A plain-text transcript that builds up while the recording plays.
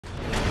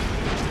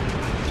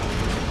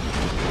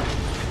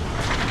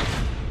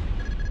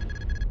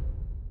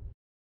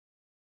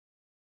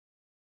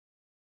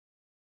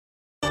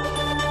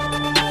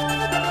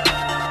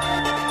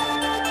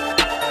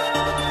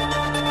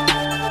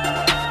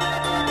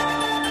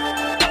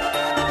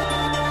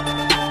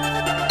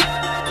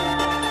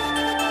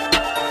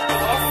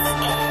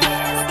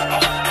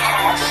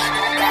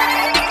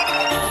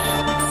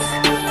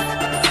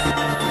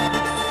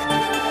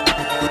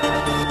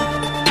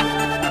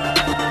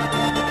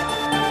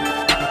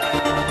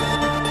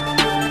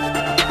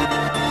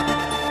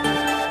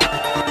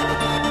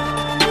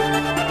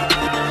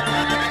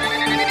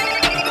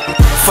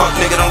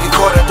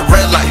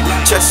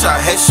chest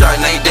shot, headshot,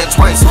 and I ain't dead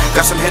twice.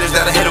 Got some hitters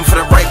that'll hit him for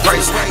the right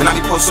price. And I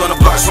be posted on the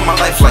blocks on my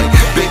life like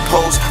big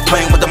poles,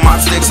 playing with the mop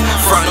sticks.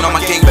 Frontin' on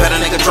my gang, better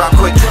nigga drop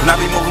quick. And I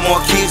be moving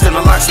more keys than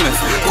a locksmith.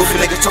 Goofy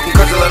niggas talking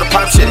cause they let a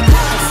pop shit.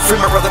 Free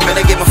my brother, man,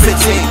 they gave him 15.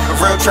 A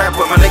real trap,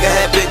 but my nigga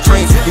had big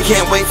dreams. You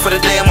can't wait for the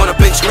day I'm on a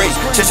big screen.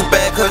 Chasing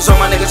bad cause all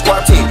my niggas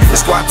Guap team. The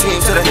squad team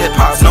to the hip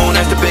hops, known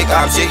as the big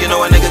ops. Yeah, you know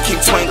a nigga keep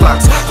twin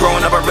glocks.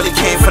 Growing up, I really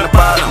came from the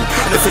bottom.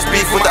 And if it's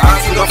beef with the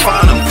ops, we gon'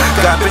 find them.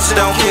 Got bitches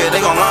that don't care, they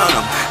gon' line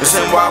them. It's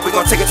NY, we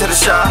gon' take it to the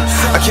shop.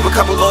 I keep a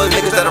couple loyal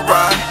niggas that'll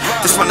ride.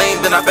 This my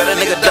name, then I bet a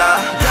nigga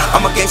die.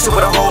 I'm a gangster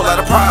with a whole lot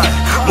of pride.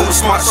 Moving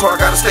smart, so I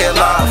gotta stay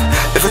alive.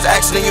 If it's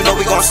accident, you know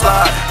we gon'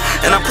 slide.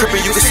 And I'm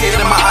crippin', you can see it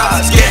in my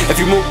eyes. Yeah. If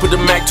you move, put the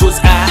Mac to his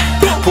eye.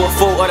 Pour a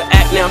four or the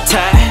act, now I'm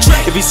tired.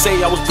 If he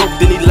say I was broke,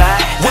 then he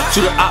lied.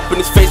 Shoot a op in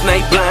his face, now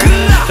he blind.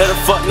 Let a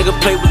fuck nigga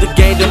play with the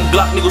game, them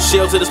Glock nigga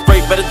shells in the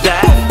spray, better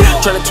die.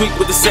 Tryna tweak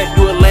with the set,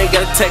 you a lame,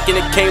 got a tech and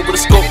it came with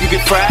a scope, you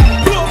get fried.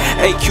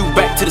 AQ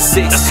back to the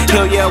 6.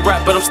 Hell yeah, I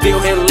rap, but I'm still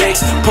hitting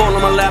licks. Porn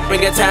on my lap,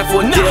 ain't got time for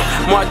a dip.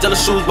 Margiela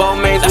shoes, ball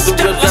mains with the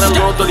whip. Got a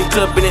long 30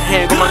 clip in the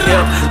hand on my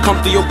hip. Come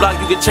through your block,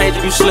 you can change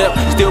if you slip.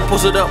 Still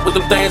posted up with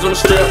them things on the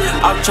strip.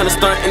 I'm tryna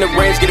stunt in the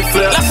range, get it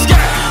flipped.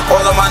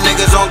 All of my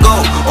niggas on go,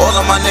 all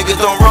of my niggas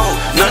don't roll.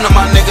 None of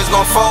my niggas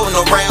gon' fold,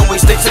 no rain, we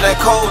stick to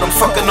that code. I'm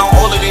fucking on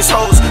all of these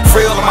hoes,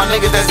 free all of my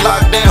niggas that's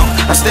locked down.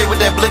 I stay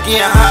with that blicky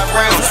and hot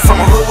rounds. From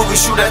a hood where we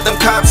shoot at them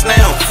cops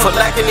now. For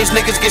lacking these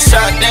niggas get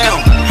shot down.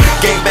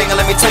 Gang banging,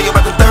 let me tell you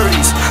about the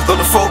 30s. Throw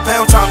the 4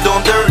 pound time, do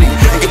 'em dirty.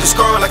 And get the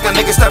scar like a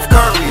nigga Steph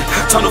Curry.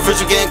 Tunnel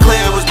vision getting clear,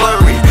 it was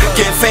blurry.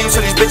 Getting fame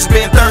so these bitches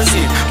being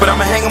thirsty. But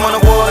I'ma hang 'em on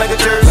the wall like a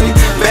jersey.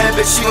 Bad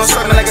bitch, she gon'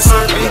 suck me like a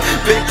Slurpee.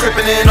 Big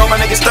crippin' in, all my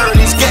niggas 30.